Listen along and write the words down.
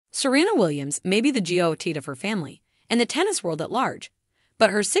Serena Williams may be the GOAT of her family and the tennis world at large, but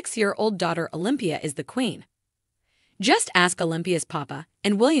her 6-year-old daughter Olympia is the queen. Just ask Olympia's papa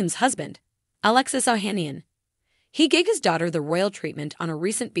and Williams' husband, Alexis Ohanian. He gave his daughter the royal treatment on a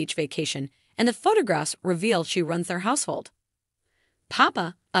recent beach vacation, and the photographs reveal she runs their household.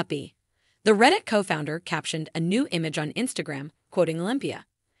 Papa, uppy. The Reddit co-founder captioned a new image on Instagram, quoting Olympia.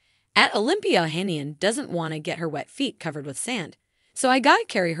 At Olympia Ohanian doesn't want to get her wet feet covered with sand, so I gotta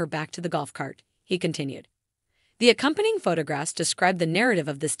carry her back to the golf cart, he continued. The accompanying photographs describe the narrative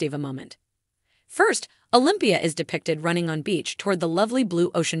of this diva moment. First, Olympia is depicted running on beach toward the lovely blue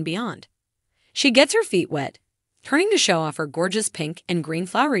ocean beyond. She gets her feet wet, turning to show off her gorgeous pink and green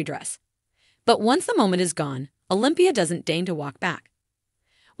flowery dress. But once the moment is gone, Olympia doesn't deign to walk back.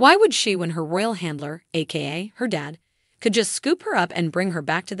 Why would she when her royal handler, aka her dad, could just scoop her up and bring her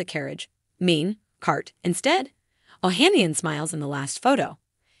back to the carriage, cart, instead? Ohanian smiles in the last photo.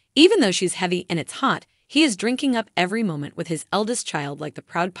 Even though she's heavy and it's hot, he is drinking up every moment with his eldest child like the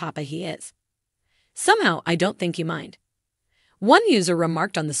proud papa he is. Somehow, I don't think you mind. One user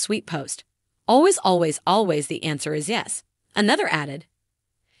remarked on the sweet post, always, always, always the answer is yes. Another added,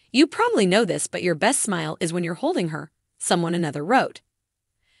 you probably know this, but your best smile is when you're holding her, another wrote.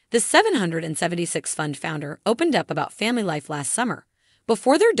 The 776 Fund founder opened up about family life last summer,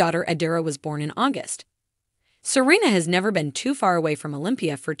 before their daughter Adira was born in August. Serena has never been too far away from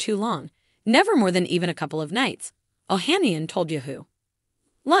Olympia for too long, never more than even a couple of nights, Ohanian told Yahoo!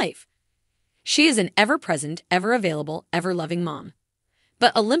 Life. She is an ever-present, ever-available, ever-loving mom.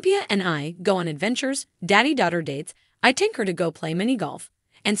 But Olympia and I go on adventures, daddy-daughter dates, I take her to go play mini-golf,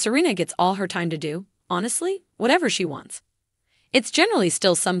 and Serena gets all her time to do, honestly, whatever she wants. It's generally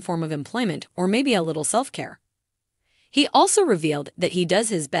still some form of employment or maybe a little self-care. He also revealed that he does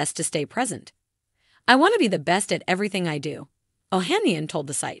his best to stay present. I want to be the best at everything I do, Ohanian told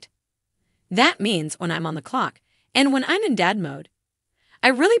the site. That means when I'm on the clock and when I'm in dad mode. I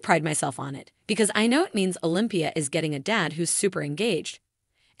really pride myself on it because I know it means Olympia is getting a dad who's super engaged.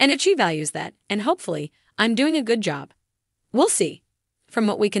 And she values that, and hopefully I'm doing a good job. We'll see. From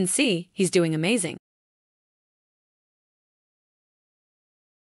what we can see, he's doing amazing.